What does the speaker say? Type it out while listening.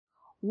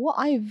What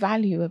I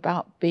value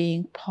about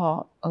being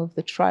part of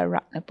the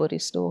Triratna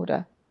Buddhist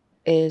order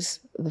is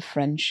the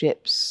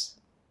friendships,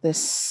 the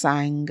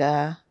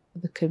Sangha,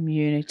 the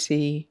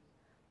community.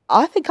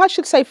 I think I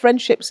should say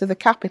friendships with a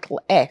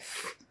capital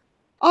F.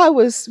 I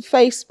was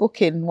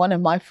Facebooking one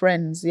of my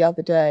friends the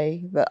other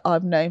day that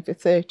I've known for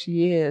 30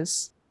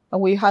 years,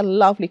 and we had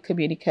lovely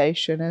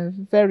communication, a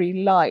very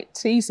light,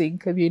 teasing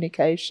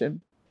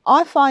communication.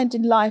 I find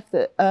in life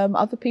that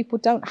other people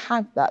don't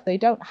have that. They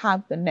don't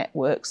have the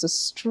networks, the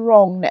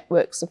strong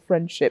networks of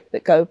friendship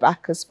that go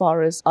back as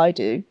far as I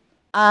do,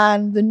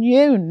 and the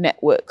new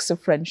networks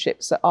of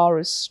friendships that are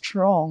as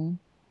strong.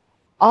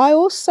 I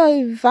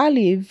also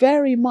value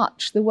very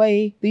much the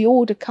way the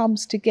order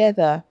comes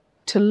together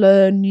to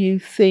learn new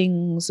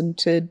things and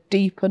to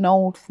deepen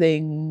old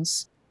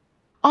things.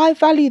 I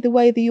value the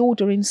way the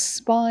order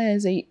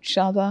inspires each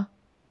other.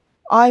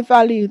 I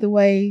value the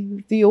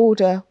way the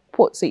order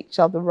puts each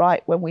other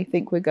right when we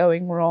think we're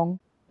going wrong.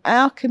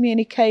 Our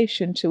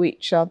communication to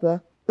each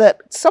other,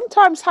 that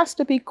sometimes has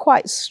to be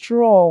quite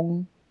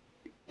strong.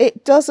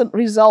 It doesn't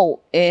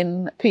result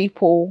in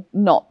people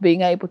not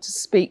being able to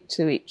speak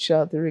to each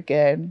other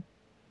again.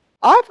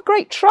 I have a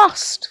great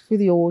trust for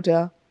the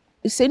order.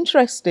 It's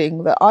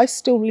interesting that I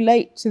still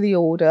relate to the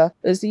order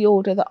as the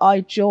order that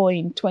I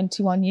joined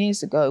 21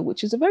 years ago,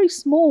 which is a very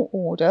small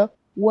order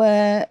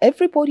where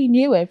everybody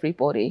knew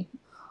everybody.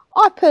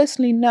 I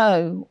personally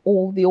know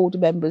all the order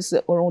members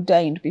that were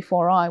ordained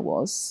before I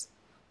was.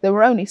 There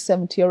were only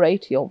 70 or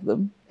 80 of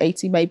them,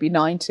 80, maybe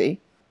 90.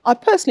 I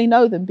personally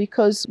know them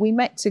because we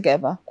met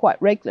together quite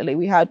regularly.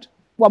 We had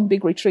one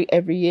big retreat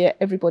every year.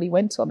 Everybody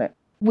went on it.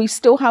 We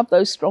still have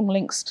those strong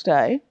links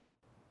today.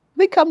 I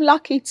think I'm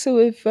lucky to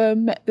have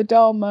met the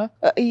Dharma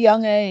at a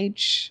young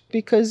age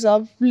because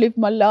I've lived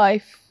my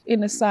life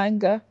in a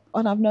Sangha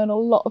and I've known a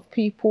lot of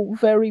people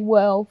very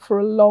well for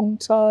a long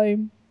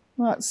time.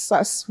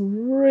 That's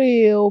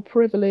real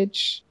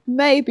privilege.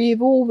 Maybe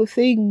of all the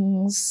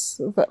things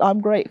that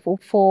I'm grateful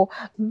for,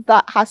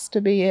 that has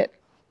to be it.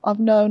 I've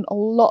known a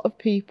lot of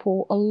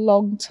people a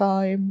long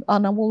time,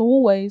 and I will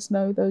always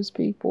know those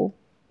people.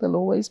 They'll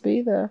always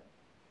be there.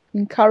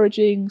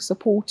 Encouraging,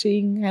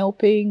 supporting,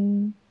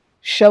 helping,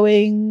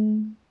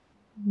 showing,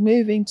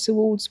 moving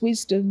towards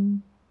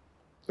wisdom.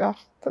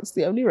 That's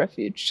the only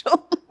refuge.